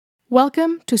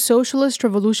Welcome to Socialist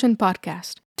Revolution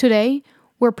Podcast. Today,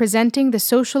 we're presenting the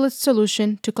socialist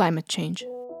solution to climate change.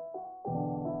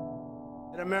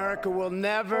 America will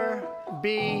never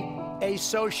be a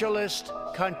socialist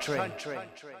country.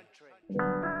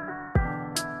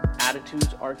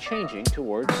 Attitudes are changing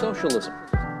towards socialism.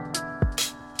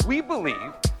 We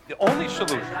believe the only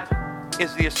solution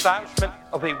is the establishment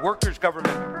of a workers'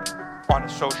 government on a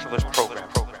socialist program.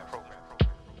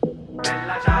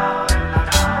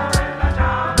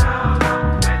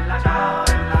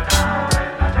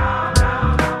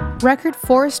 Record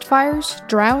forest fires,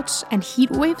 droughts, and heat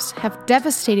waves have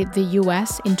devastated the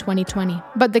US in 2020.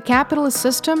 But the capitalist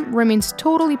system remains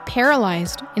totally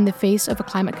paralyzed in the face of a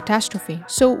climate catastrophe.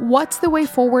 So what's the way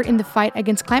forward in the fight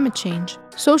against climate change?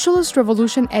 Socialist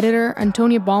Revolution editor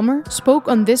Antonia Balmer spoke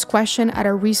on this question at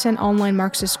a recent online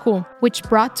Marxist school, which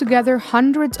brought together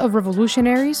hundreds of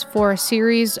revolutionaries for a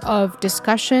series of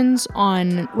discussions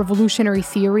on revolutionary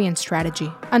theory and strategy.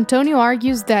 Antonio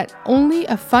argues that only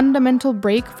a fundamental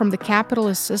break from the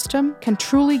capitalist system can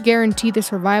truly guarantee the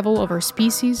survival of our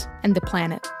species and the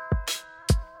planet.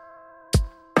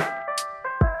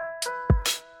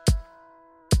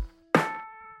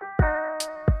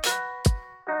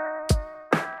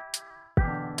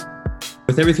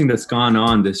 With everything that's gone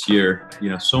on this year,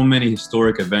 so many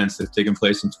historic events that have taken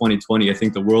place in 2020, I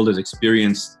think the world has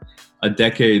experienced a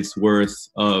decade's worth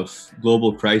of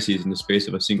global crises in the space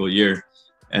of a single year.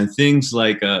 And things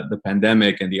like the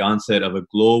pandemic and the onset of a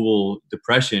global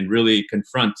depression really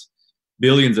confront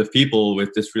billions of people with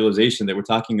this realization that we're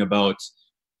talking about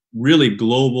really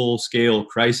global scale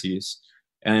crises.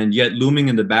 And yet looming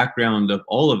in the background of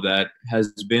all of that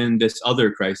has been this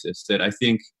other crisis that I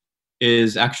think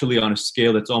is actually on a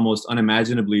scale that's almost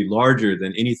unimaginably larger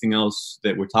than anything else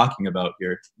that we're talking about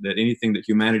here, that anything that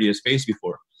humanity has faced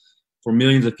before. For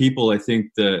millions of people, I think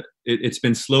it's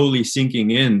been slowly sinking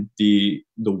in the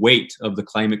weight of the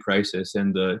climate crisis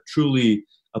and the truly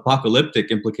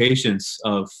apocalyptic implications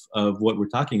of what we're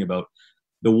talking about.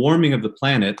 The warming of the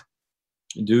planet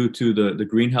due to the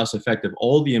greenhouse effect of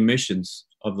all the emissions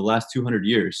of the last 200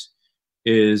 years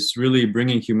is really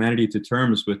bringing humanity to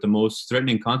terms with the most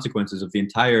threatening consequences of the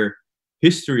entire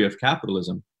history of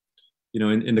capitalism.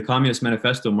 In the Communist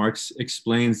Manifesto, Marx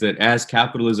explains that as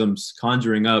capitalism's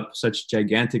conjuring up such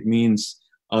gigantic means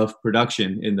of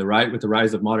production with the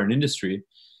rise of modern industry,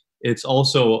 it's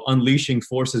also unleashing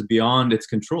forces beyond its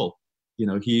control.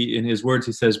 In his words,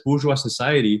 he says, bourgeois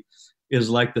society is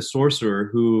like the sorcerer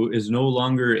who is no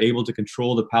longer able to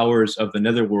control the powers of the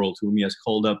netherworld, whom he has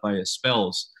called up by his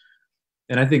spells.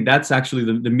 And I think that's actually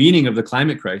the meaning of the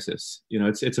climate crisis.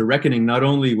 It's a reckoning not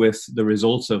only with the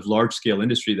results of large-scale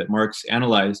industry that Marx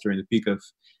analyzed during the peak of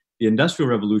the Industrial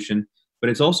Revolution, but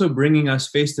it's also bringing us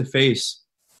face-to-face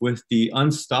with the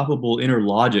unstoppable inner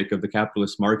logic of the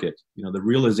capitalist market. The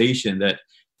realization that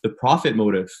the profit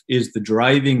motive is the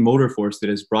driving motor force that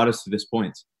has brought us to this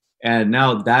point. And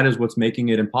now that is what's making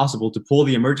it impossible to pull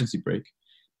the emergency brake.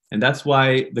 And that's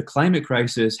why the climate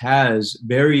crisis has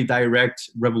very direct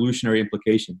revolutionary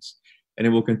implications. And it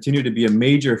will continue to be a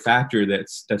major factor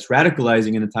that's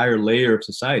radicalizing an entire layer of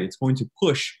society. It's going to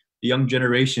push the young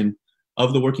generation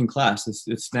of the working class,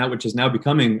 which is now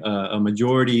becoming a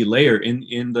majority layer in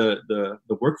the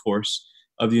workforce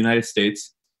of the United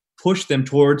States, push them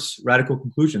towards radical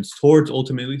conclusions, towards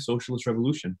ultimately socialist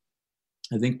revolution.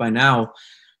 I think by now,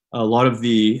 a lot of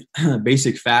the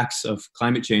basic facts of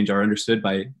climate change are understood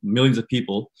by millions of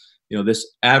people. This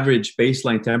average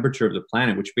baseline temperature of the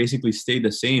planet, which basically stayed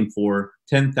the same for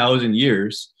 10,000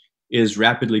 years, is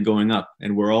rapidly going up.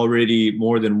 And we're already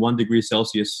more than 1 degree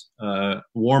Celsius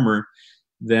warmer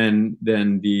than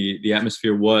the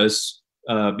atmosphere was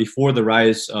before the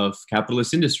rise of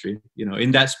capitalist industry.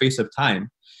 In that space of time,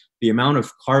 the amount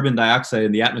of carbon dioxide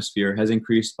in the atmosphere has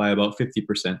increased by about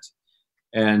 50%.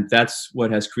 And that's what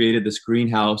has created this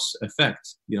greenhouse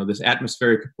effect, this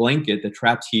atmospheric blanket that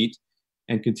traps heat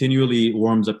and continually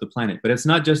warms up the planet. But it's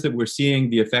not just that we're seeing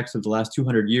the effects of the last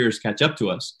 200 years catch up to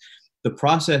us. The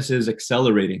process is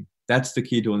accelerating. That's the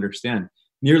key to understand.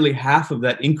 Nearly half of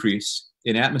that increase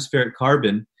in atmospheric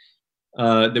carbon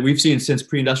that we've seen since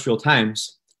pre-industrial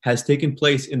times has taken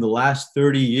place in the last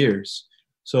 30 years.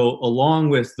 So along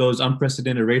with those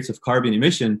unprecedented rates of carbon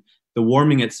emission, the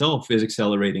warming itself is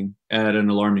accelerating at an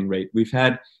alarming rate. We've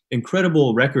had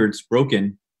incredible records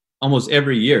broken almost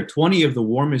every year. 20 of the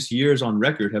warmest years on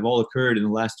record have all occurred in the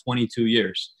last 22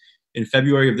 years. In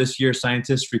February of this year,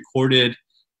 scientists recorded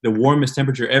the warmest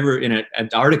temperature ever in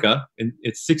Antarctica.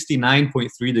 It's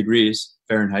 69.3 degrees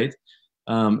Fahrenheit.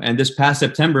 And this past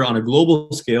September, on a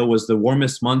global scale, was the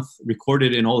warmest month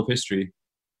recorded in all of history.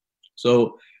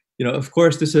 So Of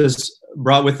course, this has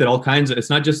brought with it all kinds of, it's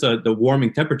not just the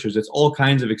warming temperatures, it's all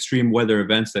kinds of extreme weather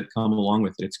events that come along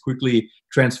with it. It's quickly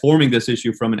transforming this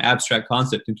issue from an abstract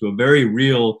concept into a very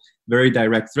real, very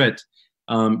direct threat.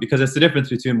 Because it's the difference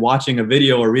between watching a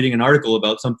video or reading an article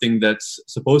about something that's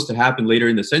supposed to happen later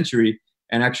in the century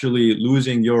and actually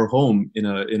losing your home in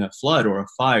a flood or a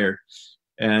fire.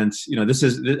 And, this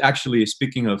is actually,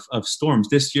 speaking of storms,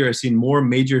 this year has seen more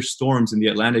major storms in the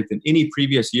Atlantic than any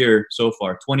previous year so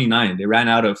far, 29. They ran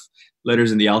out of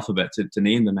letters in the alphabet to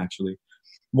name them, actually.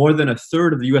 More than a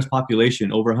third of the US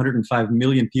population, over 105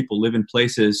 million people, live in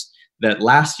places that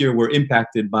last year were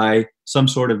impacted by some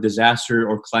sort of disaster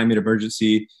or climate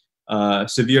emergency,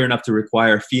 severe enough to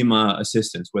require FEMA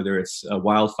assistance, whether it's a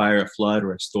wildfire, a flood,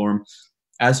 or a storm.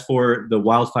 As for the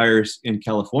wildfires in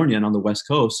California and on the West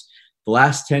Coast, the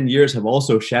last 10 years have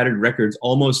also shattered records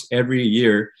almost every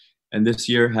year, and this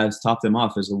year has topped them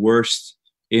off as the worst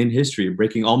in history,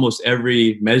 breaking almost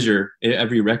every measure,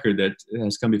 every record that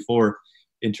has come before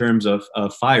in terms of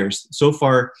fires. So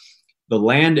far, the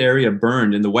land area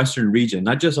burned in the western region,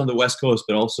 not just on the West Coast,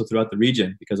 but also throughout the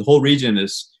region, because the whole region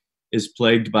is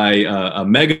plagued by a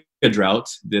mega drought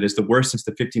that is the worst since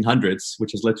the 1500s,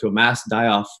 which has led to a mass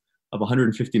die-off of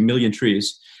 150 million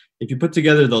trees. If you put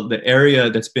together the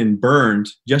area that's been burned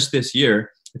just this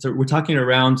year, we're talking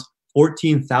around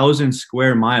 14,000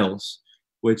 square miles,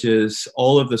 which is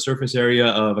all of the surface area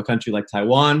of a country like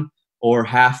Taiwan or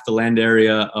half the land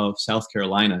area of South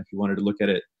Carolina, if you wanted to look at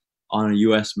it on a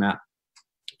US map.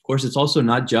 Of course, it's also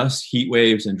not just heat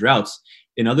waves and droughts.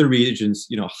 In other regions,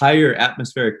 higher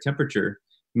atmospheric temperature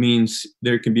means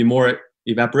there can be more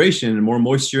evaporation and more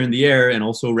moisture in the air, and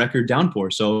also record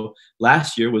downpour. So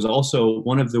last year was also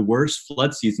one of the worst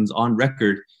flood seasons on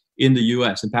record in the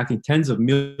US, impacting tens of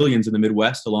millions in the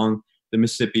Midwest along the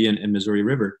Mississippi and Missouri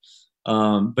River.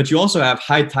 But you also have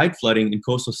high tide flooding in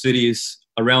coastal cities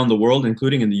around the world,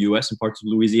 including in the US, in parts of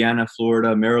Louisiana,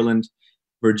 Florida, Maryland,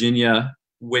 Virginia,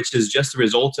 which is just a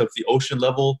result of the ocean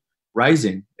level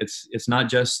rising. It's not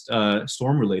just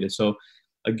storm related. So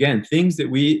again, things that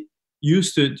we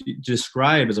used to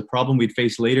describe as a problem we'd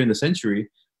face later in the century,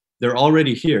 they're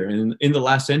already here. And in the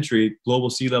last century,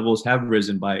 global sea levels have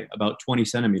risen by about 20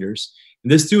 centimeters.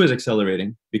 And this too is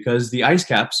accelerating because the ice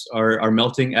caps are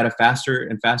melting at a faster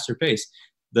and faster pace.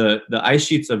 The ice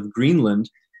sheets of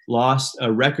Greenland lost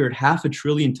a record 500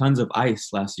 billion tons of ice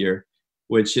last year,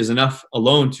 which is enough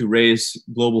alone to raise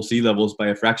global sea levels by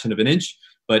a fraction of an inch.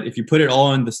 But if you put it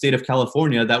all in the state of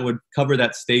California, that would cover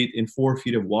that state in 4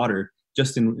 feet of water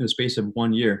just in the space of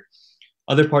 1 year.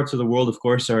 Other parts of the world, of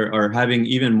course, are having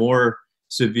even more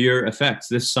severe effects.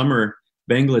 This summer,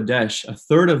 Bangladesh, a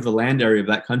third of the land area of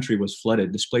that country was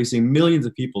flooded, displacing millions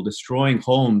of people, destroying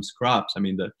homes, crops. I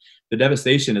mean, the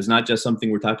devastation is not just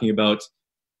something we're talking about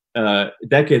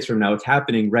decades from now. It's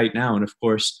happening right now. And of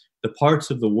course, the parts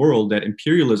of the world that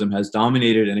imperialism has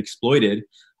dominated and exploited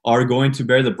are going to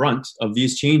bear the brunt of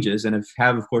these changes and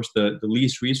have of course, the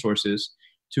least resources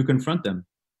to confront them.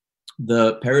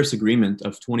 The Paris Agreement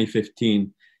of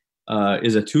 2015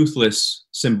 is a toothless,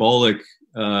 symbolic,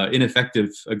 ineffective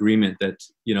agreement that,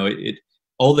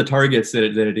 all the targets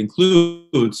that it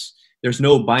includes, there's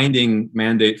no binding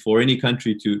mandate for any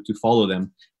country to follow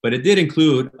them. But it did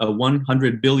include a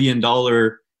 $100 billion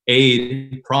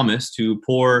aid promise to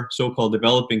poor so-called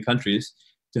developing countries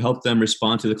to help them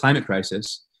respond to the climate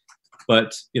crisis.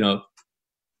 But,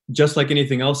 just like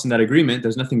anything else in that agreement,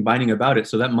 there's nothing binding about it.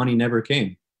 So that money never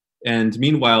came. And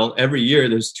meanwhile, every year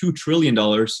there's $2 trillion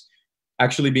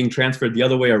actually being transferred the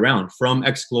other way around from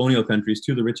ex-colonial countries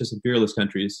to the richest imperialist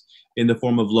countries in the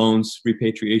form of loans,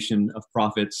 repatriation of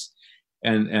profits,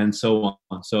 and so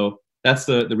on. So that's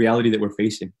the reality that we're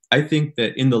facing. I think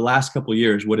that in the last couple of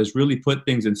years, what has really put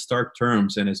things in stark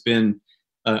terms and has been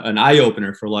an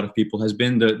eye-opener for a lot of people has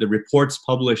been the reports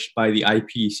published by the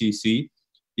IPCC,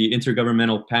 the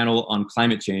Intergovernmental Panel on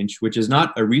Climate Change, which is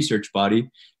not a research body.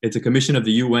 It's a commission of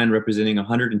the UN representing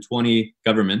 120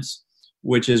 governments,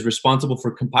 which is responsible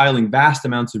for compiling vast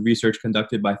amounts of research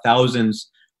conducted by thousands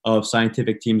of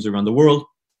scientific teams around the world.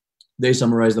 They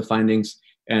summarize the findings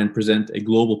and present a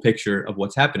global picture of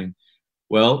what's happening.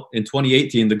 Well, in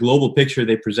 2018, the global picture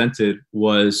they presented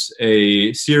was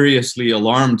a seriously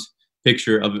alarmed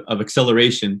picture of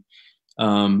acceleration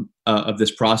of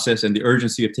this process and the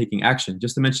urgency of taking action.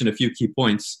 Just to mention a few key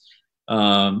points,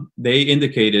 they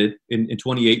indicated in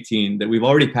 2018 that we've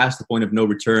already passed the point of no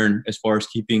return as far as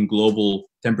keeping global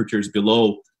temperatures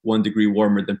below 1 degree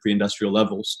warmer than pre-industrial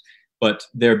levels. But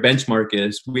their benchmark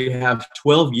is we have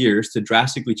 12 years to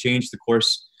drastically change the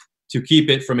course to keep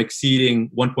it from exceeding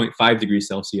 1.5 degrees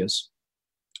Celsius.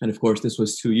 And of course, this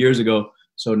was 2 years ago.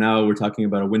 So now we're talking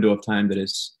about a window of time that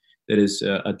is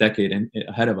a decade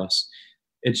ahead of us.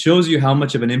 It shows you how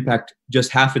much of an impact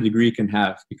just half a degree can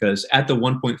have, because at the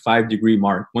 1.5 degree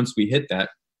mark, once we hit that,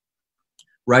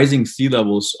 rising sea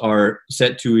levels are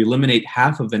set to eliminate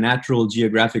half of the natural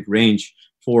geographic range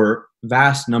for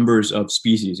vast numbers of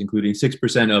species, including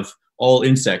 6% of all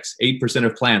insects, 8%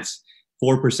 of plants,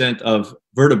 4% of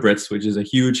vertebrates, which is a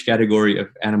huge category of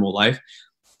animal life.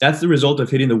 That's the result of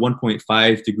hitting the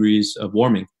 1.5 degrees of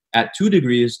warming. At 2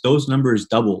 degrees, those numbers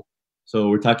double. So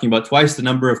we're talking about twice the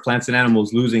number of plants and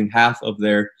animals losing half of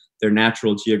their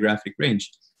natural geographic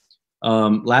range.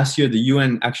 Last year, the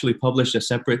UN actually published a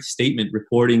separate statement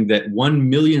reporting that 1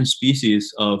 million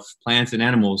species of plants and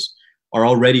animals are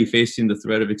already facing the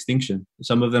threat of extinction,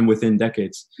 some of them within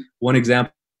decades. One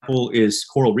example is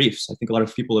coral reefs. I think a lot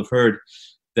of people have heard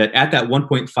that at that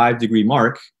 1.5 degree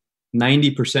mark,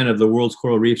 90% of the world's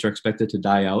coral reefs are expected to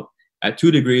die out. At 2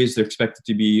 degrees, they're expected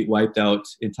to be wiped out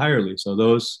entirely. So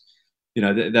those,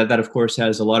 that of course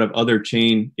has a lot of other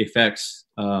chain effects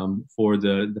for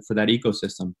that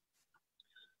ecosystem.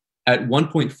 At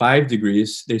 1.5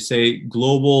 degrees, they say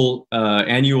global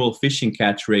annual fishing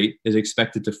catch rate is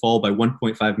expected to fall by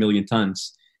 1.5 million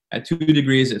tons. At 2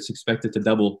 degrees, it's expected to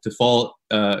double, to fall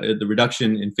the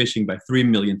reduction in fishing by 3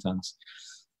 million tons.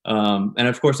 And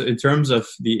of course, in terms of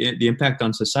the impact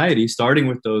on society, starting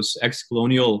with those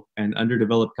ex-colonial and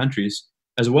underdeveloped countries,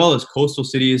 as well as coastal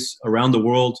cities around the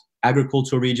world,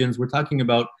 agricultural regions, we're talking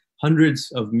about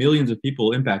hundreds of millions of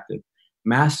people impacted.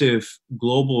 Massive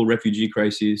global refugee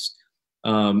crises.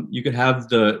 You could have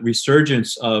the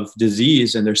resurgence of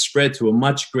disease and their spread to a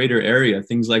much greater area,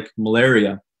 things like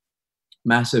malaria,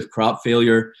 massive crop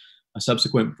failure, a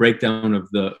subsequent breakdown of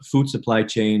the food supply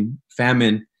chain,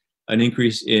 famine, an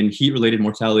increase in heat-related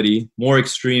mortality, more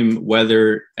extreme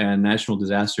weather and natural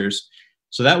disasters.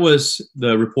 So that was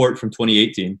the report from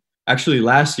 2018. Actually,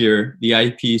 last year, the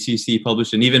IPCC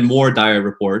published an even more dire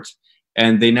report,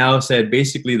 and they now said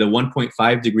basically the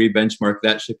 1.5 degree benchmark,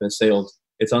 that ship has sailed.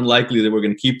 It's unlikely that we're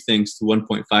going to keep things to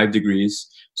 1.5 degrees.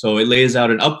 So it lays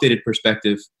out an updated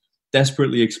perspective,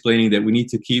 desperately explaining that we need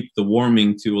to keep the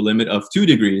warming to a limit of 2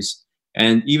 degrees.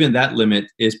 And even that limit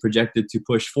is projected to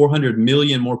push 400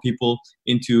 million more people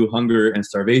into hunger and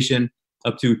starvation.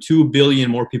 Up to 2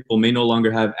 billion more people may no longer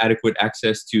have adequate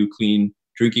access to clean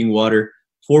drinking water.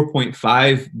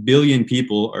 4.5 billion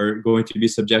people are going to be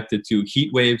subjected to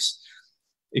heat waves.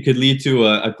 It could lead to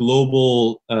a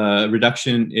global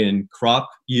reduction in crop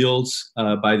yields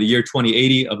by the year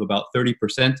 2080 of about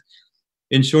 30%.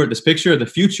 In short, this picture of the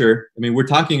future, I mean, we're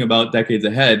talking about decades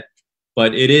ahead,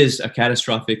 but it is a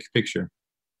catastrophic picture.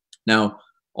 Now,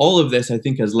 all of this, I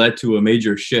think, has led to a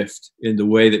major shift in the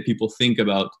way that people think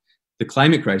about the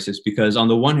climate crisis, because on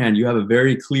the one hand, you have a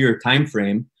very clear time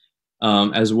frame,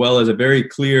 as well as a very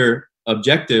clear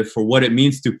objective for what it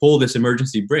means to pull this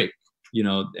emergency brake.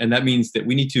 And that means that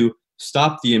we need to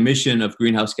stop the emission of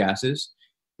greenhouse gases.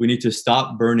 We need to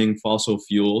stop burning fossil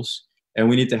fuels, and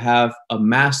we need to have a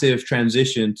massive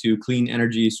transition to clean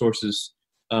energy sources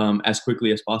as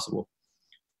quickly as possible.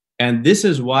 And this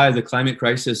is why the climate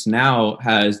crisis now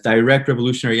has direct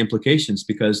revolutionary implications,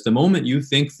 because the moment you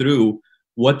think through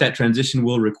what that transition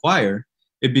will require,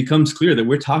 it becomes clear that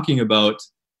we're talking about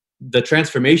the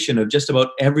transformation of just about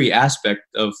every aspect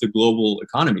of the global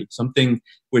economy, something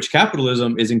which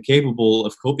capitalism is incapable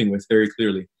of coping with very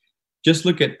clearly. Just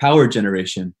look at power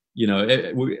generation.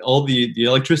 All the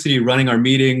electricity running our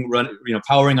meeting,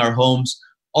 powering our homes,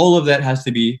 all of that has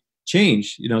to be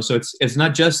changed. So it's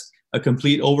not just a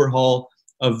complete overhaul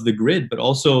of the grid, but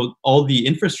also all the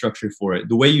infrastructure for it,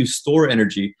 the way you store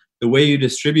energy, the way you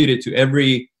distribute it to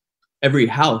every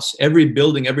house, every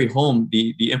building, every home.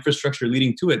 The infrastructure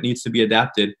leading to it needs to be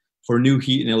adapted for new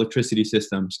heat and electricity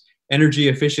systems. Energy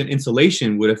efficient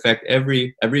insulation would affect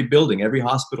every building, every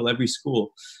hospital, every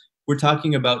school. We're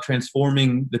talking about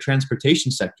transforming the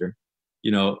transportation sector. I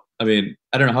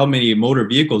don't know how many motor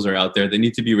vehicles are out there that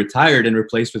need to be retired and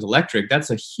replaced with electric. That's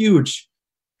a huge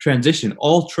transition.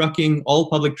 All trucking, all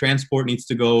public transport needs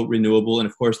to go renewable. And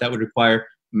of course, that would require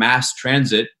mass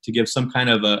transit to give some kind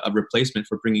of a replacement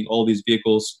for bringing all these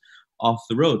vehicles off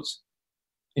the roads.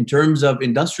 In terms of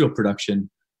industrial production,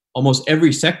 almost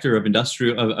every sector of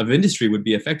industry would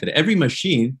be affected. Every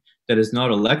machine that is not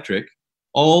electric,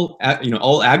 all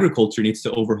agriculture needs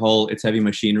to overhaul its heavy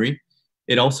machinery.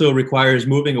 It also requires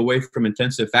moving away from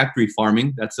intensive factory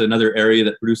farming. That's another area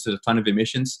that produces a ton of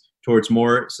emissions, towards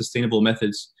more sustainable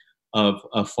methods of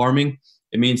farming.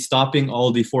 It means stopping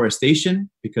all deforestation,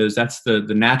 because that's the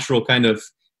natural kind of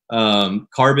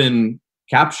carbon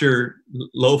capture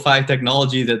lo-fi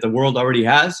technology that the world already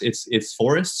has. It's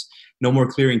forests. No more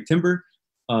clearing timber.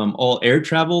 All air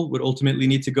travel would ultimately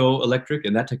need to go electric,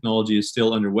 and that technology is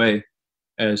still underway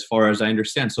as far as I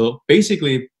understand. So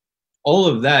basically, all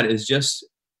of that is just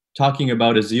talking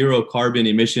about a zero carbon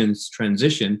emissions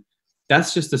transition.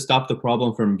 That's just to stop the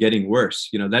problem from getting worse.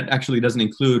 That actually doesn't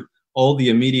include all the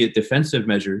immediate defensive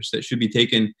measures that should be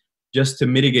taken just to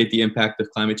mitigate the impact of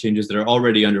climate changes that are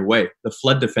already underway. The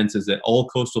flood defenses that all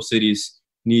coastal cities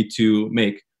need to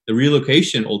make, the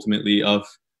relocation ultimately of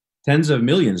tens of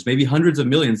millions, maybe hundreds of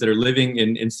millions that are living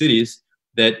in cities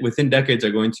that within decades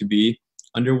are going to be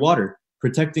underwater,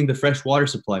 protecting the fresh water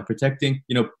supply,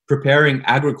 preparing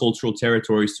agricultural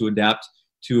territories to adapt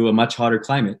to a much hotter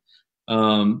climate,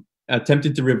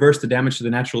 attempting to reverse the damage to the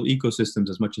natural ecosystems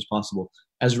as much as possible.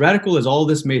 As radical as all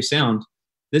this may sound,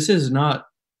 this is not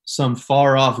some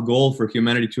far off goal for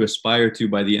humanity to aspire to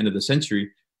by the end of the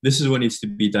century. This is what needs to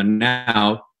be done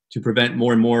now to prevent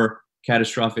more and more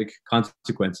catastrophic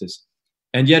consequences.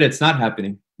 And yet it's not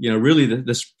happening. Really,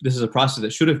 this is a process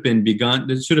that should have been begun.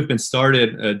 This should have been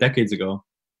started decades ago.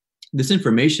 This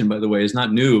information, by the way, is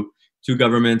not new to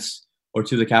governments or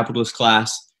to the capitalist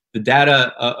class. The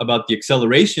data about the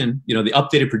acceleration, the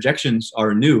updated projections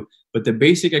are new, but the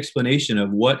basic explanation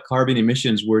of what carbon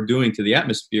emissions were doing to the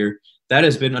atmosphere, that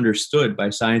has been understood by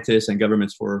scientists and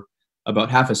governments for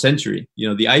about half a century.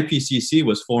 The IPCC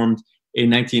was formed in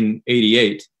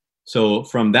 1988. So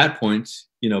from that point,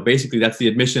 basically that's the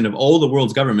admission of all the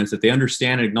world's governments that they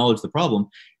understand and acknowledge the problem.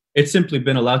 It's simply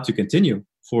been allowed to continue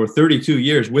for 32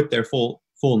 years with their full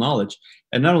knowledge.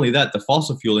 And not only that, the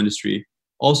fossil fuel industry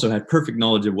also had perfect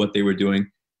knowledge of what they were doing.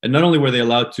 And not only were they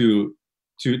allowed to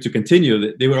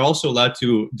continue, they were also allowed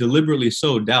to deliberately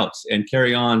sow doubts and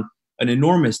carry on an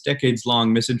enormous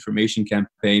decades-long misinformation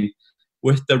campaign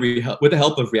with the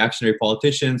help of reactionary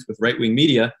politicians, with right-wing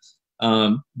media.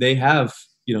 They have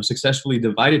successfully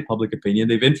divided public opinion.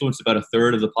 They've influenced about a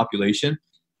third of the population,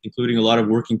 including a lot of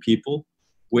working people,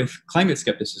 with climate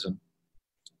skepticism.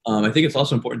 I think it's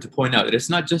also important to point out that it's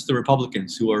not just the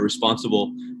Republicans who are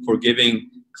responsible for giving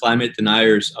climate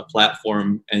deniers a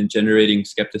platform and generating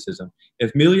skepticism.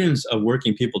 If millions of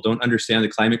working people don't understand the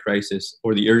climate crisis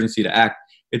or the urgency to act,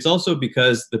 it's also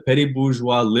because the petty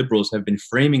bourgeois liberals have been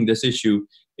framing this issue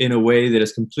in a way that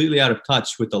is completely out of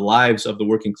touch with the lives of the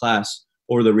working class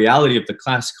or the reality of the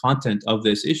class content of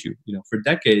this issue. For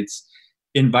decades,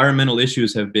 environmental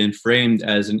issues have been framed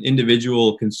as an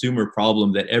individual consumer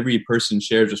problem that every person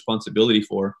shares responsibility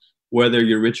for, whether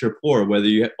you're rich or poor, whether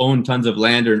you own tons of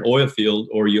land or an oil field,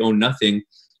 or you own nothing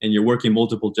and you're working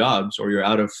multiple jobs, or you're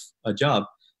out of a job.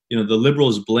 The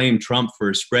liberals blame Trump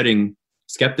for spreading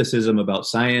skepticism about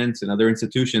science and other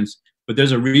institutions, but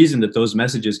there's a reason that those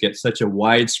messages get such a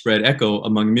widespread echo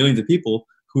among millions of people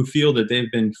who feel that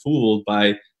they've been fooled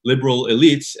by liberal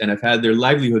elites and have had their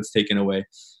livelihoods taken away.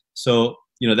 So,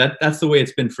 that's the way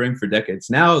it's been framed for decades.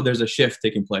 Now there's a shift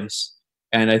taking place.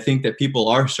 And I think that people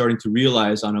are starting to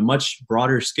realize on a much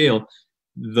broader scale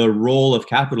the role of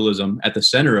capitalism at the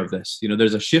center of this.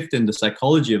 There's a shift in the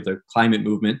psychology of the climate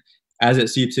movement as it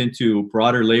seeps into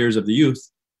broader layers of the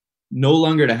youth, no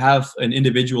longer to have an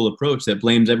individual approach that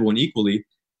blames everyone equally,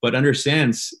 but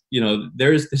understands,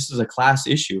 this is a class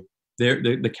issue.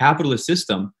 The capitalist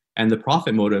system and the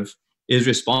profit motive is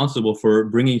responsible for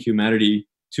bringing humanity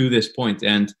to this point.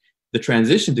 And the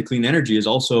transition to clean energy is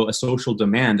also a social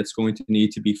demand that's going to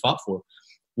need to be fought for.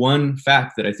 One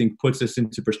fact that I think puts this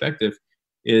into perspective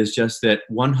is just that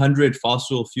 100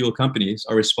 fossil fuel companies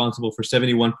are responsible for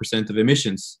 71% of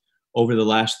emissions over the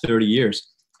last 30 years.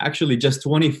 Actually, just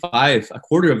 25, a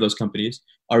quarter of those companies,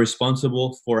 are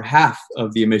responsible for half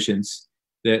of the emissions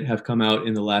that have come out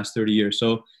in the last 30 years.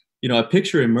 So, a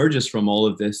picture emerges from all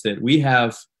of this that we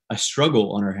have a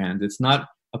struggle on our hands. It's not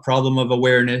a problem of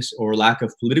awareness or lack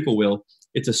of political will.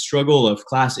 It's a struggle of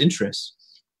class interests.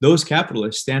 Those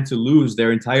capitalists stand to lose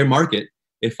their entire market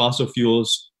if fossil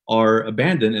fuels are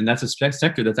abandoned, and that's a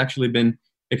sector that's actually been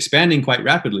expanding quite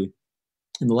rapidly.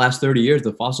 In the last 30 years,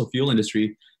 the fossil fuel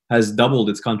industry has doubled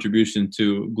its contribution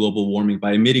to global warming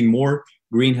by emitting more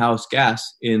greenhouse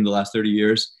gas in the last 30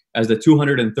 years as the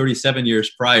 237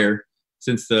 years prior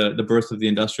since the birth of the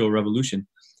Industrial Revolution.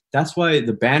 That's why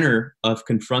the banner of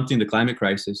confronting the climate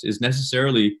crisis is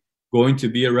necessarily going to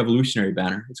be a revolutionary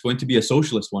banner. It's going to be a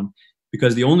socialist one,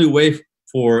 because the only way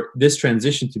for this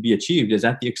transition to be achieved is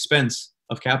at the expense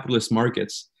of capitalist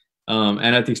markets,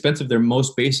 and at the expense of their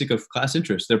most basic of class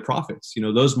interests, their profits.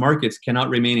 Those markets cannot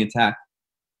remain intact.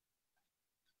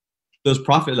 Those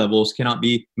profit levels cannot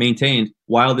be maintained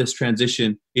while this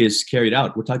transition is carried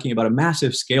out. We're talking about a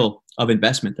massive scale of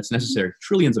investment that's necessary,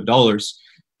 trillions of dollars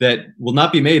that will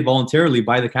not be made voluntarily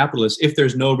by the capitalists if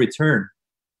there's no return.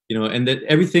 and that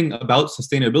everything about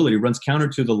sustainability runs counter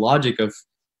to the logic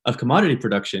of commodity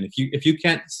production. If you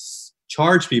can't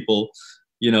charge people,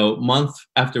 month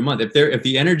after month, if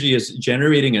the energy is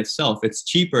generating itself, it's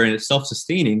cheaper and it's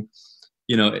self-sustaining,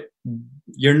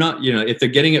 you're not, if they're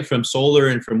getting it from solar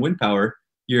and from wind power,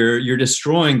 you're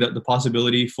destroying the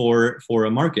possibility for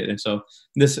a market. And so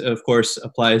this, of course,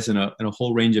 applies in a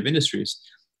whole range of industries.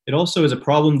 It also is a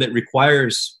problem that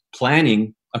requires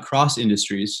planning across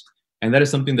industries, and that is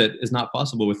something that is not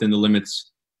possible within the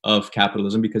limits of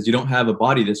capitalism, because you don't have a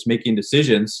body that's making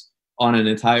decisions on an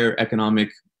entire economic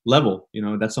level.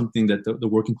 That's something that the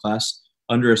working class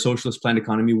under a socialist planned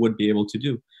economy would be able to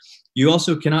do. You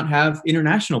also cannot have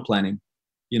international planning.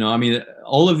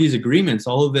 All of these agreements,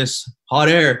 all of this hot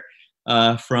air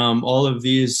from all of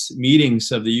these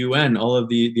meetings of the UN, all of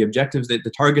the objectives,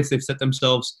 the targets they've set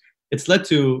themselves, it's led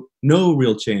to no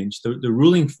real change. The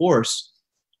ruling force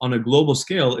on a global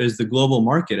scale is the global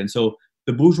market. And so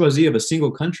the bourgeoisie of a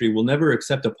single country will never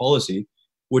accept a policy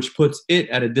which puts it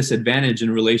at a disadvantage in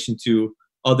relation to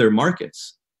other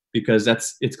markets, because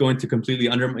it's going to completely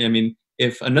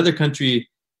if another country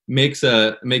makes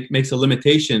a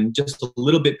limitation just a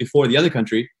little bit before the other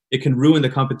country, it can ruin the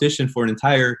competition for an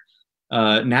entire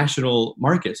national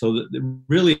market. So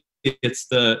really, it's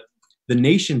the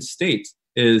nation state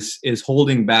is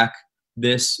holding back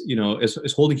this,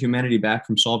 is holding humanity back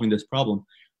from solving this problem.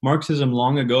 Marxism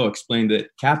long ago explained that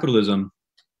capitalism,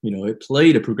 it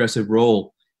played a progressive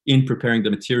role in preparing the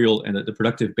material and the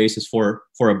productive basis for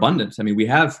abundance. We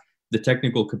have the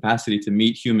technical capacity to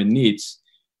meet human needs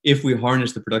if we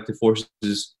harness the productive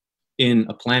forces in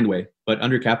a planned way. But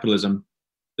under capitalism,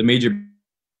 the major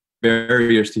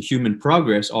barriers to human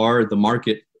progress are the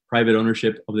market, private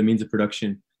ownership of the means of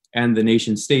production, and the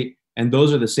nation state. And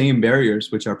those are the same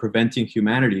barriers which are preventing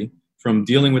humanity from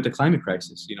dealing with the climate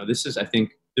crisis. This is, I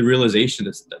think, the realization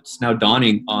that's now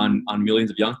dawning on millions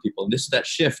of young people. And this is that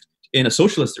shift in a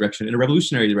socialist direction, in a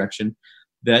revolutionary direction,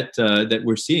 that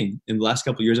we're seeing in the last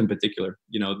couple of years in particular.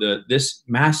 This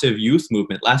massive youth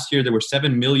movement. Last year, there were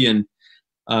 7 million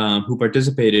who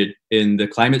participated in the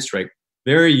climate strike.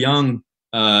 Very young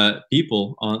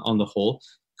people on the whole,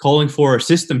 calling for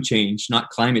system change, not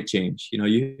climate change.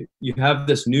 You have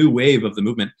this new wave of the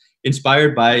movement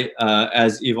inspired by,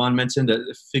 as Yvonne mentioned,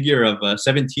 the figure of a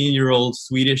 17-year-old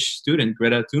Swedish student,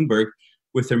 Greta Thunberg,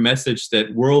 with her message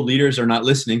that world leaders are not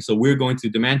listening, so we're going to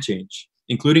demand change,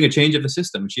 including a change of the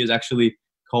system. She has actually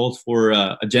called for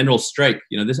a general strike.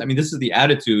 This is the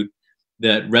attitude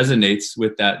that resonates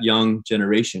with that young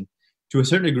generation. To a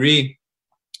certain degree,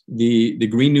 the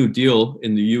Green New Deal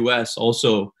in the U.S.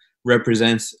 also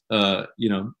represents, the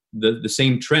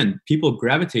same trend. People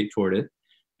gravitate toward it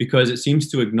because it seems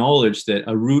to acknowledge that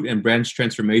a root and branch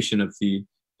transformation of the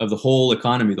whole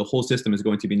economy, the whole system, is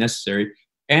going to be necessary,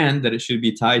 and that it should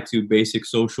be tied to basic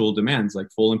social demands like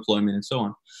full employment and so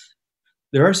on.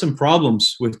 There are some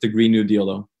problems with the Green New Deal,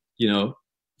 though.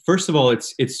 First of all,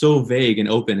 it's so vague and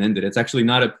open-ended. It's actually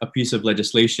not a piece of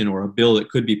legislation or a bill that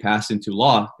could be passed into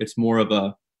law. It's more of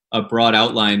a broad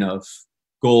outline of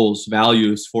goals,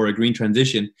 values for a green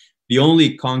transition. The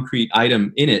only concrete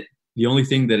item in it, the only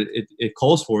thing that it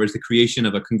calls for, is the creation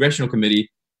of a congressional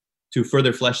committee to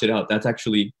further flesh it out. That's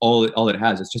actually all it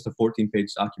has. It's just a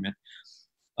 14-page document.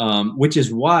 Which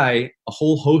is why a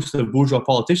whole host of bourgeois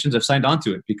politicians have signed on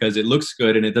to it, because it looks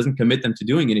good and it doesn't commit them to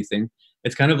doing anything.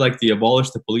 It's kind of like the abolish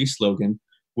the police slogan,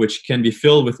 which can be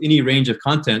filled with any range of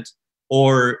content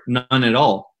or none at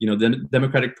all. The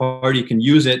Democratic Party can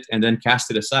use it and then cast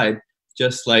it aside,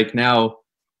 just like now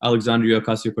Alexandria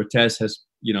Ocasio-Cortez has,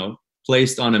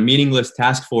 placed on a meaningless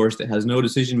task force that has no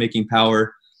decision-making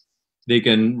power. They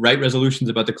can write resolutions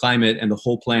about the climate and the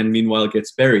whole plan, meanwhile,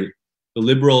 gets buried. The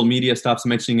liberal media stops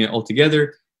mentioning it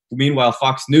altogether. Meanwhile,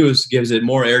 Fox News gives it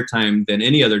more airtime than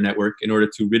any other network in order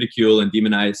to ridicule and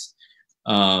demonize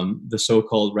the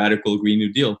so-called radical Green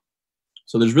New Deal.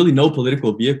 So there's really no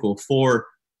political vehicle for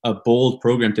a bold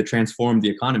program to transform the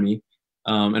economy.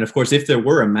 And of course, if there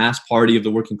were a mass party of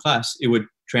the working class, it would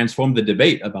transform the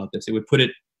debate about this. It would put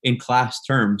it in class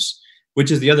terms, which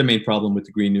is the other main problem with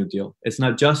the Green New Deal. It's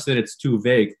not just that it's too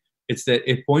vague, it's that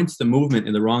it points the movement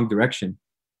in the wrong direction.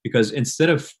 Because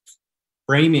instead of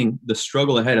framing the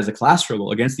struggle ahead as a class struggle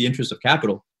against the interests of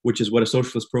capital, which is what a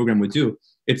socialist program would do,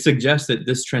 it suggests that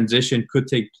this transition could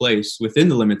take place within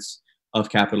the limits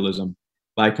of capitalism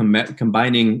by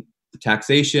combining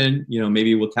taxation,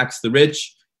 maybe we'll tax the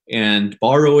rich, and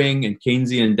borrowing and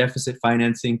Keynesian deficit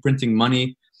financing, printing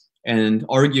money, and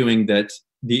arguing that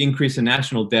the increase in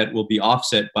national debt will be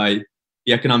offset by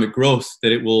the economic growth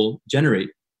that it will generate.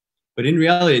 But in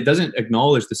reality, it doesn't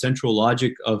acknowledge the central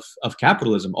logic of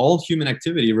capitalism. All human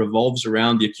activity revolves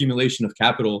around the accumulation of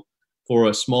capital for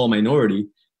a small minority.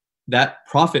 That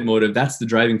profit motive, that's the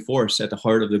driving force at the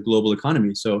heart of the global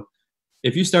economy. So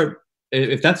if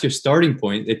that's your starting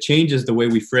point, it changes the way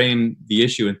we frame the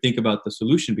issue and think about the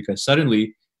solution, because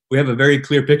suddenly we have a very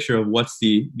clear picture of what's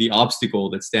the obstacle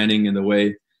that's standing in the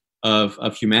way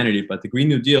of humanity. But the Green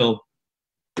New Deal,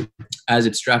 as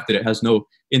it's drafted, it has no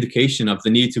indication of the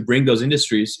need to bring those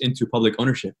industries into public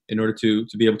ownership in order to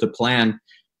be able to plan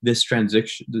this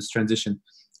transition.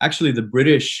 Actually, the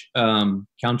British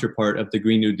counterpart of the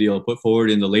Green New Deal, put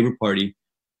forward in the Labour Party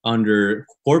under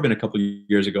Corbyn a couple of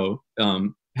years ago,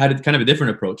 had a kind of a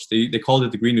different approach. They called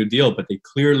it the Green New Deal, but they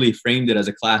clearly framed it as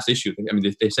a class issue. I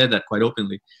mean, they said that quite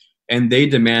openly. And they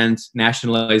demand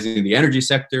nationalizing the energy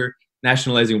sector,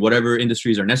 nationalizing whatever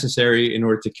industries are necessary in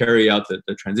order to carry out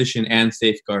the transition and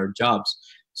safeguard jobs.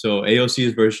 So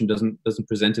AOC's version doesn't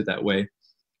present it that way.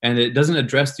 And it doesn't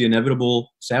address the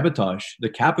inevitable sabotage, the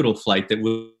capital flight that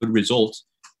would result,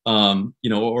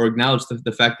 or acknowledge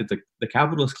the fact that the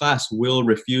capitalist class will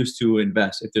refuse to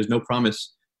invest if there's no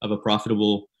promise of a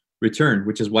profitable return,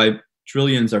 which is why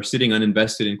trillions are sitting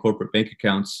uninvested in corporate bank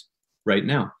accounts right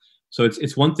now. So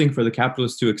it's one thing for the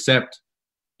capitalists to accept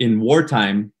in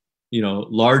wartime,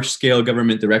 large-scale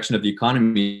government direction of the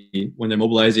economy when they're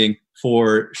mobilizing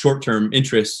for short-term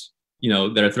interests,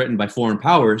 that are threatened by foreign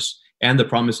powers and the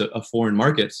promise of foreign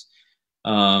markets.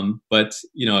 But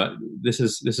this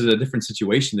is a different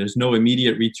situation. There's no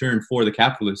immediate return for the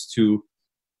capitalists to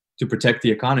protect the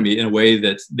economy in a way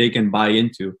that they can buy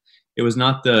into. It was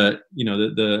not in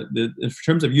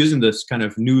terms of using this kind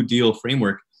of New Deal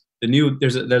framework.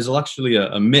 There's actually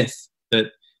a myth that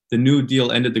the New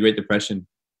Deal ended the Great Depression,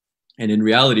 and in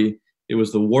reality, it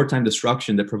was the wartime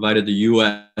destruction that provided the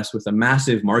U.S. with a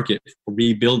massive market for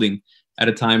rebuilding at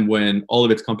a time when all of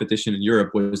its competition in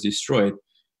Europe was destroyed.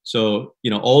 So,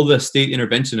 all the state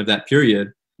intervention of that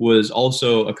period was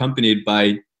also accompanied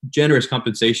by generous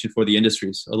compensation for the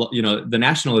industries. The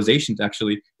nationalizations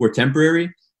actually were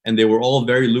temporary, and they were all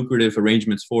very lucrative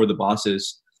arrangements for the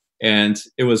bosses. And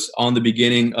it was on the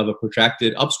beginning of a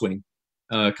protracted upswing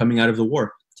coming out of the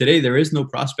war. Today, there is no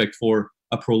prospect for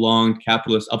a prolonged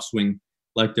capitalist upswing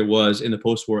like there was in the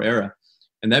post-war era.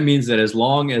 And that means that as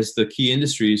long as the key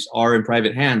industries are in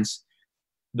private hands,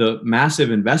 the massive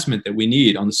investment that we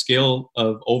need on the scale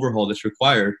of overhaul that's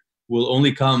required will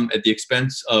only come at the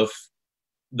expense of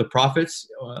the profits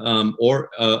or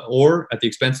at the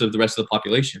expense of the rest of the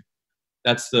population.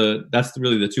 That's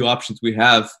really the two options we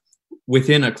have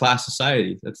within a class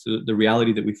society. That's the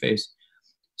reality that we face.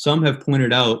 Some have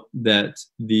pointed out that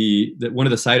one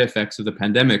of the side effects of the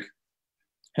pandemic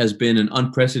has been an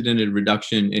unprecedented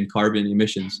reduction in carbon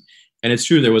emissions. And it's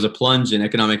true, there was a plunge in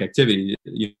economic activity.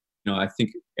 I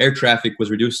think air traffic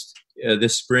was reduced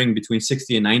this spring between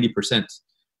 60 and 90%.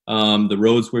 The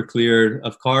roads were cleared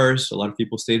of cars. A lot of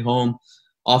people stayed home.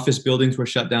 Office buildings were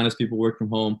shut down as people worked from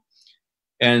home.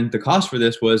 And the cost for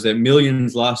this was that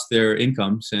millions lost their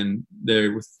incomes and they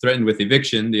were threatened with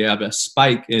eviction. They have a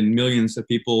spike in millions of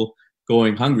people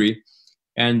going hungry.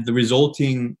 And the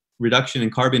resulting reduction in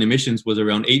carbon emissions was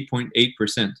around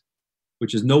 8.8%,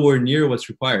 which is nowhere near what's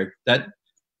required. That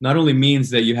not only means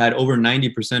that you had over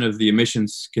 90% of the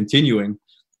emissions continuing,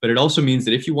 but it also means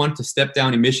that if you want to step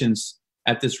down emissions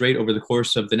at this rate over the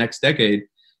course of the next decade,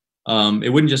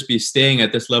 it wouldn't just be staying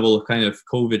at this level of kind of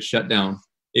COVID shutdown.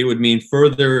 It would mean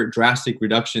further drastic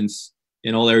reductions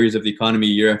in all areas of the economy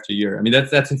year after year. I mean,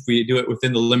 that's if we do it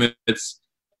within the limits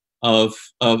of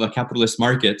a capitalist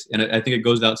market. And I think it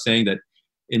goes without saying that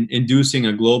inducing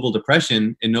a global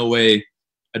depression in no way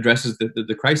addresses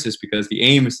the crisis, because the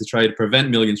aim is to try to prevent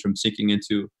millions from sinking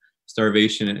into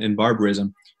starvation and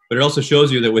barbarism. But it also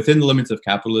shows you that within the limits of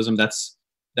capitalism,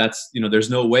 there's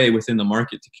no way within the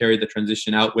market to carry the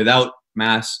transition out without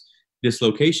mass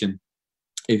dislocation.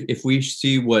 If we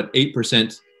see what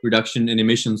 8% reduction in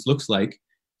emissions looks like,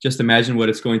 just imagine what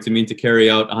it's going to mean to carry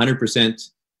out 100%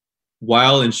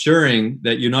 while ensuring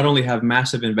that you not only have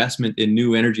massive investment in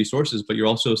new energy sources, but you're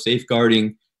also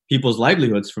safeguarding people's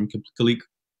livelihoods from complete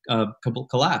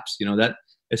collapse. That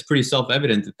it's pretty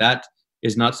self-evident that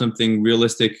is not something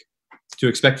realistic to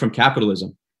expect from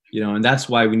capitalism. And that's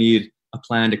why we need a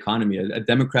planned economy, a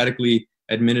democratically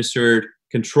administered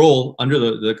control under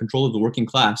the control of the working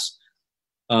class.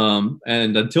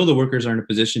 And until the workers are in a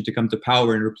position to come to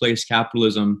power and replace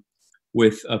capitalism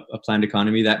with a planned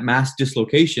economy, that mass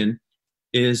dislocation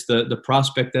is the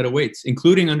prospect that awaits,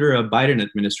 including under a Biden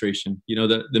administration.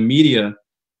 The media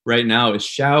right now is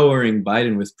showering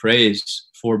Biden with praise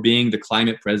for being the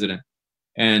climate president.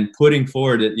 and putting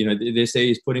forward, they say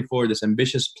he's putting forward this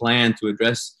ambitious plan to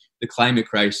address the climate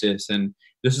crisis. And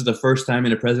this is the first time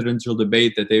in a presidential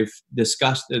debate that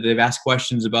they've asked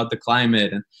questions about the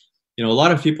climate. And, a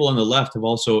lot of people on the left have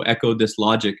also echoed this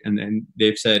logic. And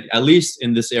they've said, at least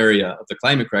in this area of the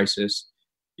climate crisis,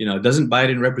 doesn't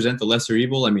Biden represent the lesser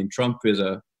evil? I mean, Trump is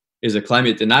a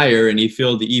climate denier, and he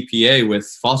filled the EPA with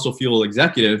fossil fuel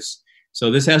executives.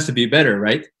 So this has to be better,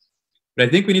 right? But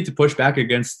I think we need to push back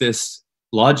against this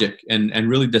logic and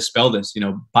really dispel this.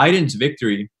 Biden's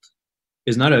victory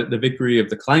is not the victory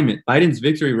of the climate. Biden's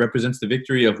victory represents the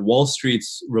victory of Wall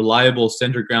Street's reliable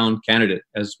center ground candidate,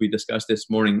 as we discussed this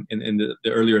morning in the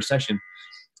earlier session.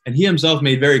 And he himself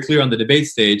made very clear on the debate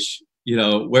stage,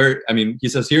 he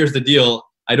says, here's the deal.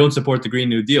 I don't support the Green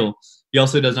New Deal. He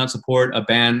also does not support a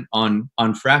ban on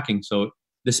fracking. So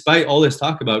despite all this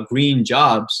talk about green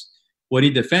jobs, what he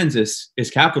defends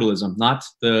is capitalism, not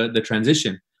the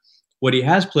transition. What he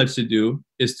has pledged to do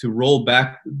is to roll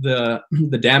back the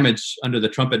damage under the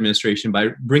Trump administration by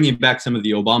bringing back some of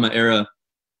the Obama-era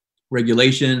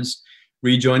regulations,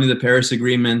 rejoining the Paris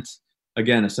Agreement.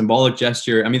 Again, a symbolic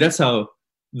gesture. I mean, that's how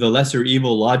the lesser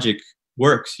evil logic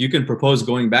works. You can propose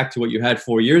going back to what you had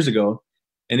 4 years ago,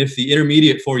 and if the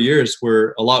intermediate 4 years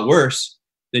were a lot worse,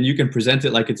 then you can present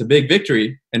it like it's a big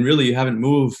victory, and really you haven't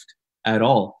moved at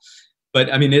all.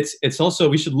 But I mean, it's also,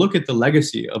 we should look at the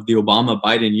legacy of the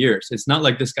Obama-Biden years. It's not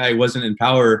like this guy wasn't in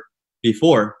power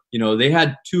before. They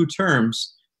had 2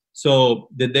 terms. So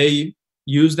did they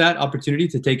use that opportunity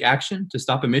to take action to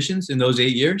stop emissions in those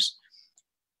 8 years?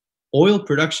 Oil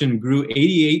production grew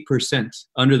 88%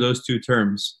 under those 2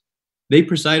 terms. They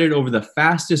presided over the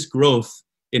fastest growth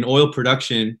in oil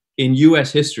production in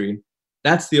U.S. history.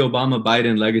 That's the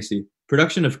Obama-Biden legacy.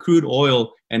 Production of crude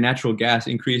oil and natural gas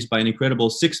increased by an incredible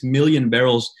 6 million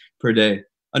barrels per day.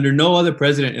 Under no other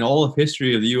president in all of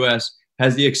history of the U.S.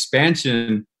 has the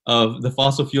expansion of the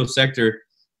fossil fuel sector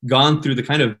gone through the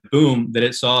kind of boom that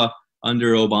it saw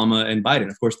under Obama and Biden.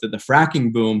 Of course, the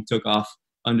fracking boom took off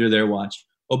under their watch.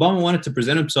 Obama wanted to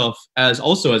present himself as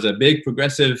a big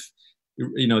progressive,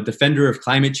 defender of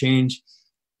climate change.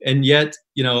 And yet,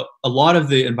 a lot of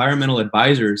the environmental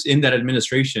advisors in that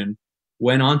administration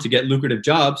went on to get lucrative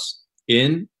jobs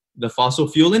in the fossil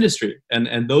fuel industry.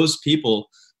 And those people,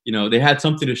 they had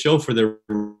something to show for their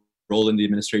role in the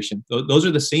administration. Those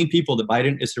are the same people that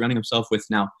Biden is surrounding himself with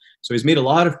now. So he's made a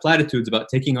lot of platitudes about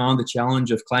taking on the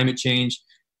challenge of climate change.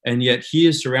 And yet he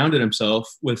has surrounded himself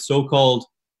with so-called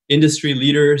industry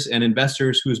leaders and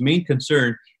investors whose main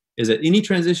concern is that any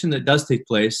transition that does take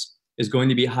place is going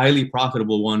to be a highly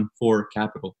profitable one for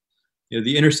capital.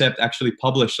 The Intercept actually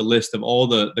published a list of all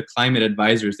the climate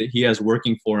advisors that he has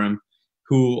working for him,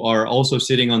 who are also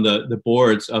sitting on the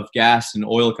boards of gas and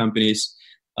oil companies.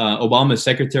 Obama's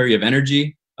Secretary of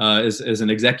Energy is an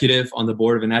executive on the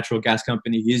board of a natural gas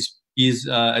company. He's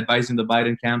advising the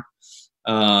Biden camp.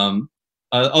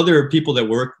 Other people that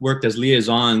worked as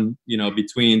liaison,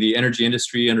 between the energy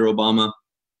industry under Obama,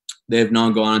 they have now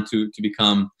gone on to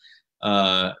become,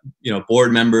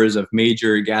 board members of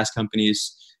major gas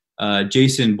companies.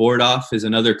 Jason Bordoff is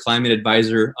another climate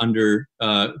advisor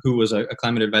who was a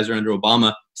climate advisor under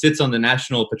Obama, sits on the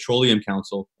National Petroleum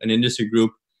Council, an industry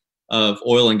group of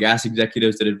oil and gas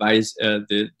executives that advise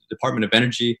the Department of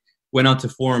Energy, went on to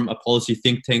form a policy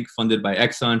think tank funded by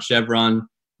Exxon, Chevron,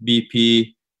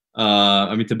 BP,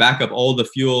 to back up all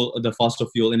the fossil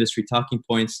fuel industry talking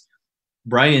points.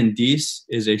 Brian Deese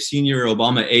is a senior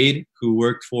Obama aide who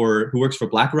works for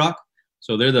BlackRock.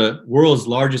 So they're the world's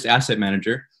largest asset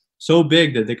manager, so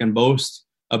big that they can boast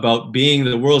about being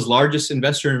the world's largest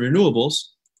investor in renewables.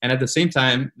 And at the same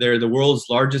time, they're the world's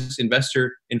largest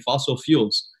investor in fossil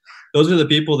fuels. Those are the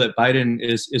people that Biden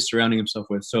is surrounding himself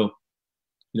with. So,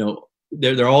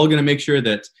 they're all going to make sure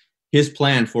that his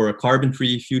plan for a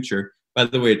carbon-free future, by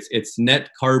the way, it's net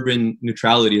carbon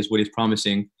neutrality is what he's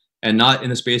promising, and not in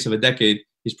the space of a decade.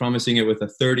 He's promising it with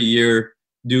a 30-year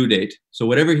due date. So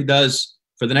whatever he does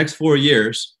for the next 4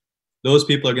 years, those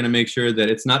people are going to make sure that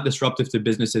it's not disruptive to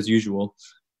business as usual.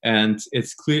 And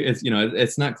it's clear,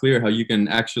 it's not clear how you can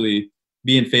actually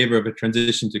be in favor of a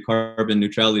transition to carbon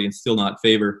neutrality and still not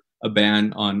favor a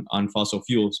ban on fossil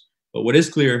fuels. But what is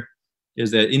clear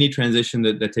is that any transition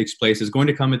that takes place is going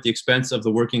to come at the expense of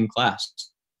the working class.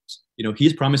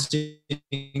 He's promising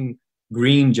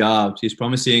green jobs. He's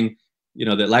promising,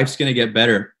 that life's going to get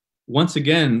better. Once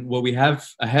again, what we have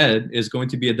ahead is going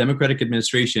to be a Democratic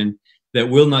administration that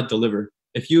will not deliver.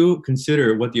 If you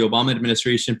consider what the Obama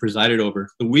administration presided over,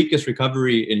 the weakest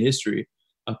recovery in history,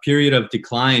 a period of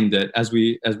decline that, as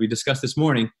we discussed this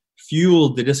morning,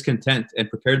 fueled the discontent and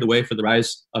prepared the way for the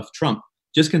rise of Trump.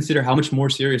 just consider how much more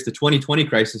serious the 2020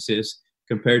 crisis is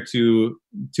compared to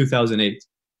 2008.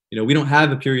 We don't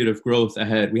have a period of growth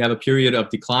ahead. We have a period of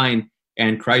decline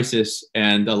and crisis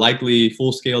and a likely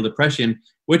full-scale depression,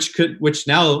 which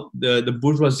now the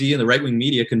bourgeoisie and the right-wing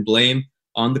media can blame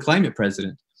on the climate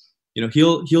president.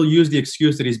 He'll use the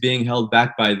excuse that he's being held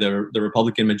back by the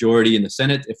Republican majority in the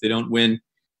Senate if they don't win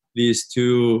these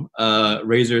two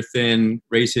razor-thin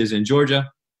races in Georgia,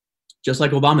 just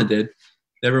like Obama did.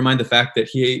 Never mind the fact that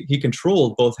he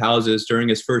controlled both houses during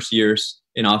his first years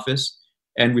in office,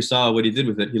 and we saw what he did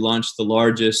with it. He launched the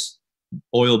largest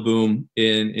oil boom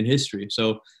in history.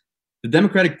 So the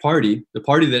Democratic Party, the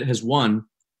party that has won,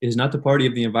 is not the party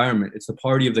of the environment. It's the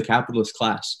party of the capitalist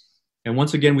class. And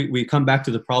once again, we come back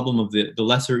to the problem of the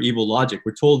lesser evil logic.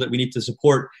 We're told that we need to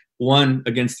support one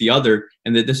against the other,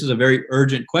 and that this is a very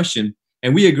urgent question.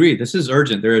 And we agree, this is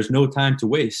urgent. There is no time to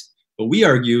waste. But we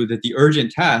argue that the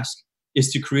urgent task is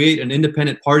to create an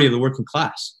independent party of the working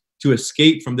class, to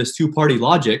escape from this two-party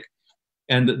logic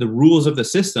and the rules of the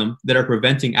system that are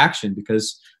preventing action,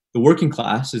 because the working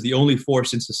class is the only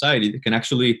force in society that can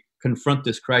actually confront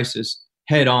this crisis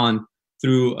head on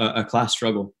through a class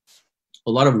struggle.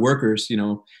 A lot of workers,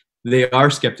 they are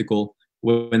skeptical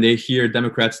when they hear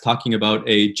Democrats talking about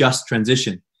a just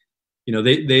transition.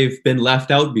 They've been left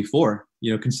out before.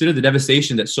 Consider the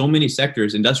devastation that so many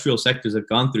sectors, industrial sectors, have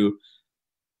gone through,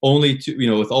 only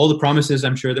to, with all the promises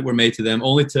I'm sure that were made to them,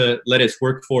 only to let its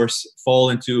workforce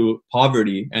fall into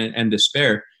poverty and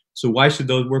despair. So why should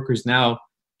those workers now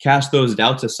cast those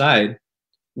doubts aside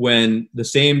when the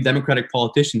same Democratic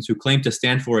politicians who claim to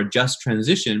stand for a just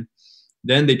transition,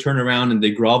 then they turn around and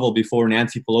they grovel before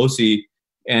Nancy Pelosi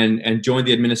and join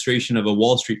the administration of a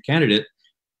Wall Street candidate?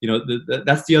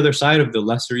 That's the other side of the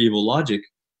lesser evil logic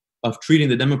of treating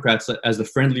the Democrats as the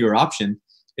friendlier option.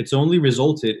 It's only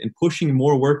resulted in pushing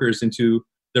more workers into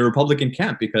the Republican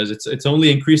camp, because it's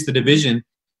only increased the division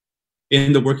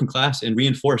in the working class and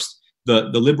reinforced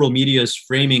the liberal media's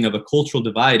framing of a cultural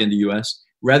divide in the US,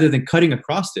 rather than cutting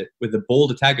across it with a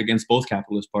bold attack against both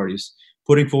capitalist parties,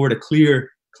 putting forward a clear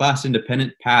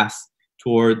class-independent path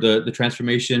toward the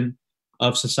transformation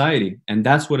of society. And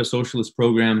that's what a socialist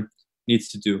program needs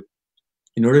to do.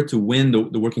 In order to win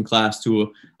the working class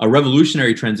to a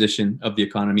revolutionary transition of the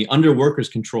economy under workers'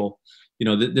 control,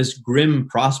 this grim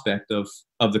prospect of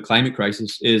the climate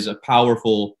crisis is a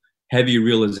powerful, heavy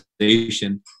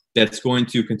realization that's going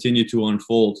to continue to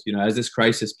unfold. As this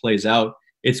crisis plays out,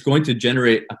 it's going to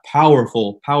generate a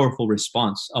powerful, powerful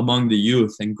response among the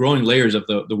youth and growing layers of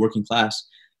the working class.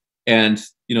 And,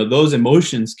 those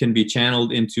emotions can be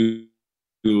channeled into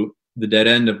the dead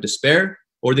end of despair,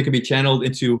 or they can be channeled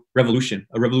into revolution,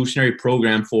 a revolutionary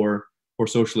program for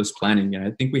socialist planning. And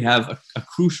I think we have a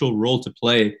crucial role to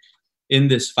play in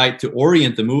this fight to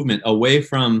orient the movement away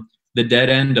from the dead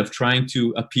end of trying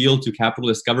to appeal to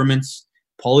capitalist governments,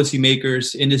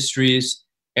 policymakers, industries,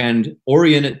 and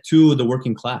orient it to the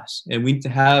working class. And we need to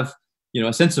have,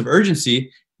 a sense of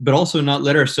urgency, but also not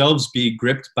let ourselves be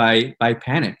gripped by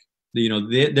panic.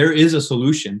 There is a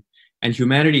solution, and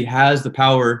humanity has the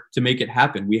power to make it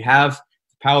happen. We have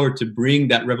power to bring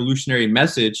that revolutionary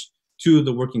message to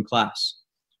the working class.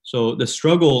 So the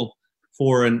struggle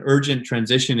for an urgent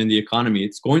transition in the economy,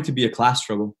 it's going to be a class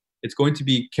struggle. It's going to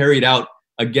be carried out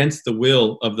against the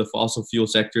will of the fossil fuel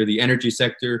sector, the energy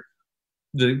sector,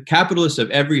 the capitalists of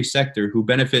every sector who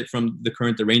benefit from the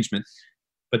current arrangement.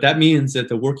 But that means that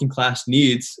the working class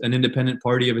needs an independent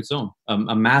party of its own,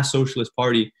 a mass socialist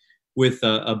party with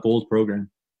a bold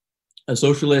program. A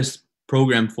socialist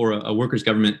program for a workers'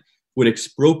 government would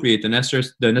expropriate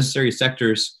the necessary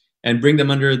sectors and bring them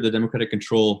under the democratic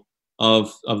control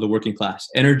of the working class.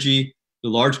 Energy, the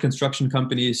large construction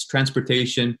companies,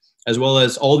 transportation, as well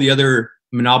as all the other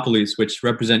monopolies which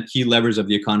represent key levers of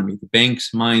the economy, the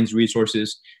banks, mines,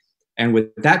 resources. And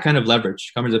with that kind of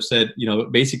leverage, Comrades have said,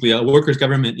 basically a workers'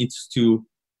 government needs to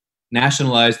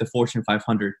nationalize the Fortune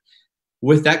 500.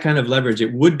 With that kind of leverage,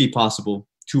 it would be possible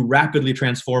to rapidly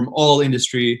transform all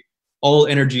industry, all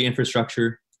energy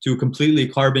infrastructure to completely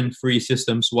carbon-free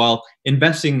systems while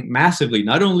investing massively,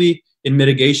 not only in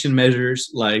mitigation measures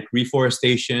like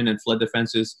reforestation and flood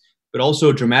defenses, but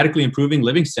also dramatically improving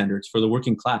living standards for the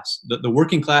working class. The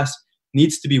working class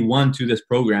needs to be won to this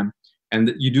program.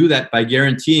 And you do that by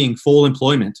guaranteeing full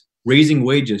employment, raising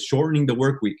wages, shortening the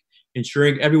work week,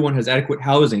 ensuring everyone has adequate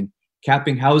housing,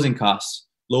 capping housing costs,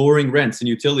 lowering rents and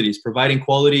utilities, providing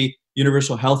quality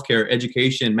universal healthcare,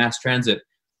 education, mass transit.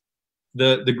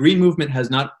 The Green Movement has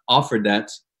not offered that,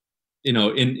 in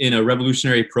a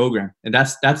revolutionary program. And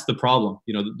that's the problem.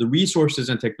 The resources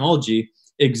and technology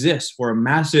exist for a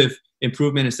massive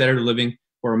improvement in standard of living,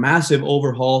 for a massive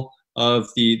overhaul of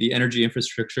the energy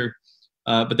infrastructure,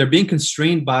 but they're being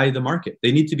constrained by the market.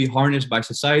 They need to be harnessed by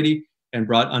society and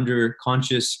brought under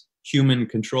conscious human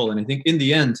control. And I think in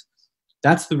the end,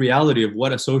 that's the reality of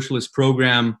what a socialist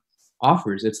program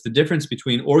offers. It's the difference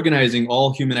between organizing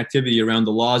all human activity around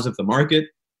the laws of the market,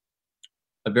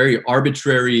 a very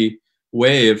arbitrary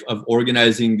way of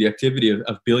organizing the activity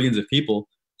of billions of people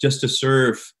just to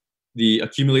serve the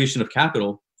accumulation of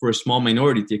capital for a small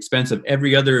minority at the expense of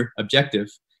every other objective.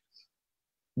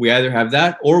 We either have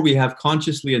that, or we have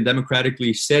consciously and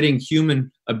democratically setting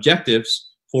human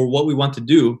objectives for what we want to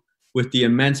do with the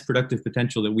immense productive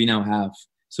potential that we now have,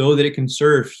 so that it can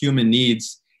serve human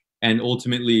needs and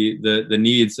ultimately the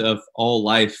needs of all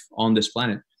life on this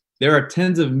planet. There are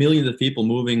tens of millions of people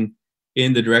moving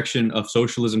in the direction of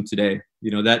socialism today.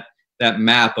 You know, that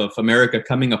map of America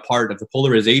coming apart, of the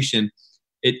polarization,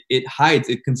 it hides,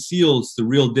 it conceals the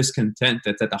real discontent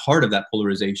that's at the heart of that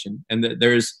polarization. And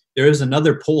there is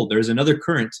another pole, there is another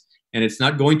current, and it's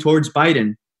not going towards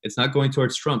Biden, it's not going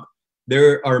towards Trump.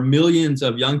 There are millions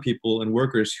of young people and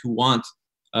workers who want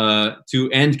to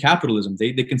end capitalism.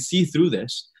 They can see through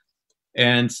this.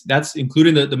 And that's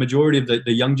including the majority of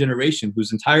the young generation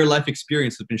whose entire life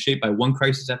experience has been shaped by one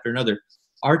crisis after another.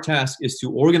 Our task is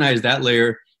to organize that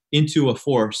layer into a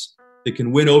force that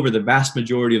can win over the vast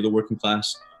majority of the working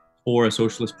class for a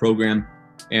socialist program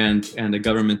and a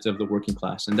government of the working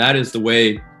class. And that is the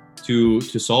way to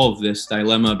solve this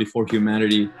dilemma before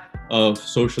humanity of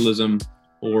socialism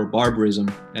or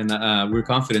barbarism. And we're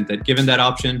confident that given that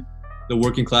option, the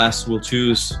working class will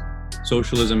choose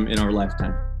socialism in our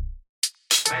lifetime.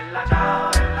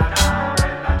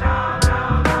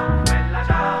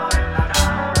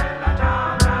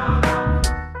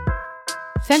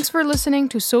 Thanks for listening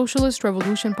to Socialist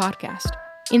Revolution Podcast.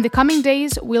 In the coming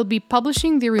days, we'll be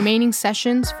publishing the remaining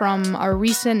sessions from our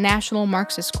recent National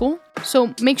Marxist School,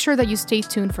 so make sure that you stay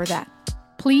tuned for that.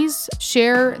 Please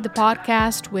share the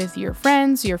podcast with your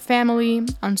friends, your family,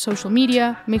 on social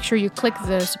media. Make sure you click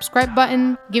the subscribe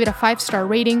button, give it a 5-star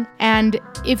rating, and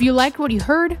if you liked what you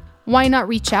heard, why not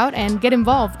reach out and get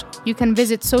involved? You can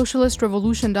visit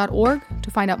socialistrevolution.org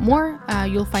to find out more.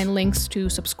 You'll find links to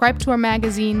subscribe to our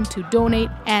magazine, to donate,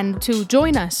 and to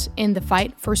join us in the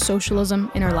fight for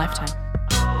socialism in our lifetime.